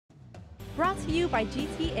Brought to you by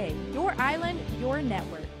GTA, your island, your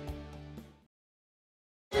network.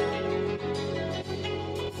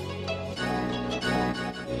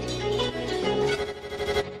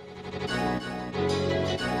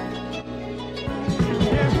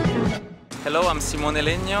 Hello, I'm Simone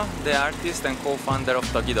Legno, the artist and co-founder of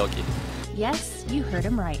Tokidoki. Yes, you heard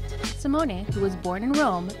him right. Simone, who was born in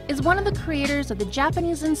Rome, is one of the creators of the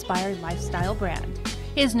Japanese-inspired lifestyle brand.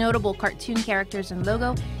 His notable cartoon characters and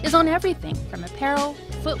logo is on everything from apparel,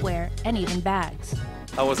 footwear, and even bags.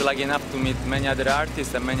 I was lucky enough to meet many other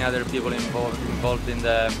artists and many other people involved in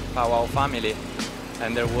the Powwow family.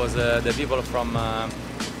 And there was the people from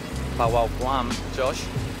Powwow Guam, Josh,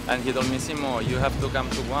 and he told me, Simo, you have to come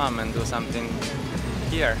to Guam and do something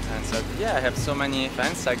here. And I said, yeah, I have so many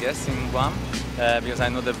fans, I guess, in Guam, because I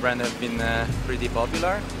know the brand has been pretty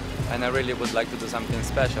popular, and I really would like to do something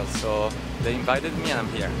special. So they invited me and I'm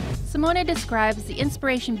here. Simone describes the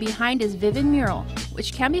inspiration behind his vivid mural,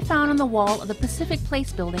 which can be found on the wall of the Pacific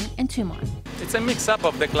Place building in Tumon. It's a mix-up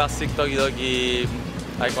of the classic Tokidoki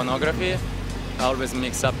iconography. I always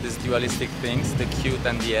mix up these dualistic things, the cute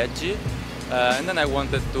and the edgy. And then I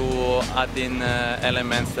wanted to add in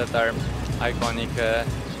elements that are iconic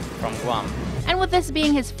from Guam. And with this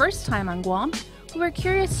being his first time on Guam, we were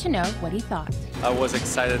curious to know what he thought. I was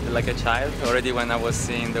excited like a child already when I was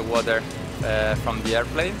seeing the water from the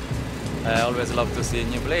airplane. I always love to see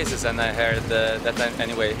new places, and I heard that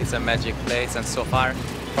anyway it's a magic place, and so far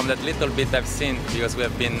from that little bit I've seen, because we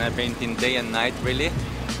have been painting day and night really.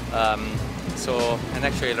 And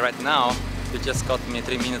actually right now they just caught me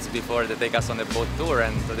 3 minutes before they take us on the boat tour,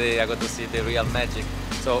 and today I got to see the real magic.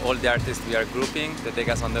 So all the artists we are grouping, they take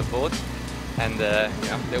us on the boat, and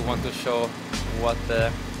they want to show what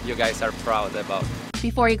you guys are proud about.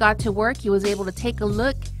 Before he got to work, he was able to take a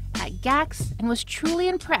look at Gax and was truly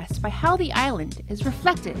impressed by how the island is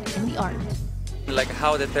reflected in the art. Like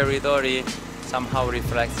how the territory somehow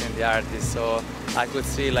reflects in the artist. So I could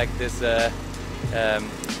see like this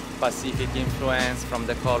Pacific influence from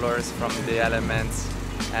the colors, from the elements,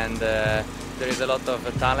 and there is a lot of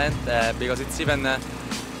talent because it's even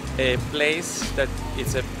a place that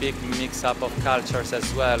it's a big mix-up of cultures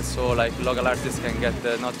as well. So like local artists can get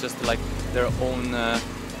not just like their own,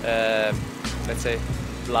 let's say,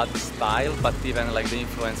 blood style, but even like the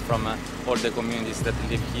influence from all the communities that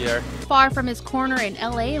live here. Far from his corner in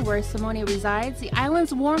LA, where Simone resides, the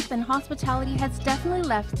island's warmth and hospitality has definitely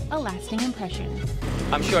left a lasting impression.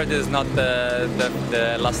 I'm sure this is not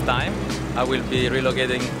the last time. I will be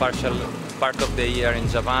relocating part of the year in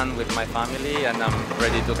Japan with my family, and I'm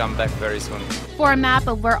ready to come back very soon. For a map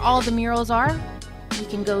of where all the murals are, you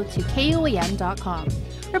can go to KUAM.com.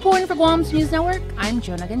 Reporting for Guam's News Network, I'm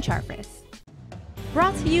Joan Aguon Charfauros.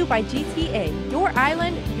 Brought to you by GTA, your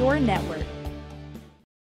island, your network.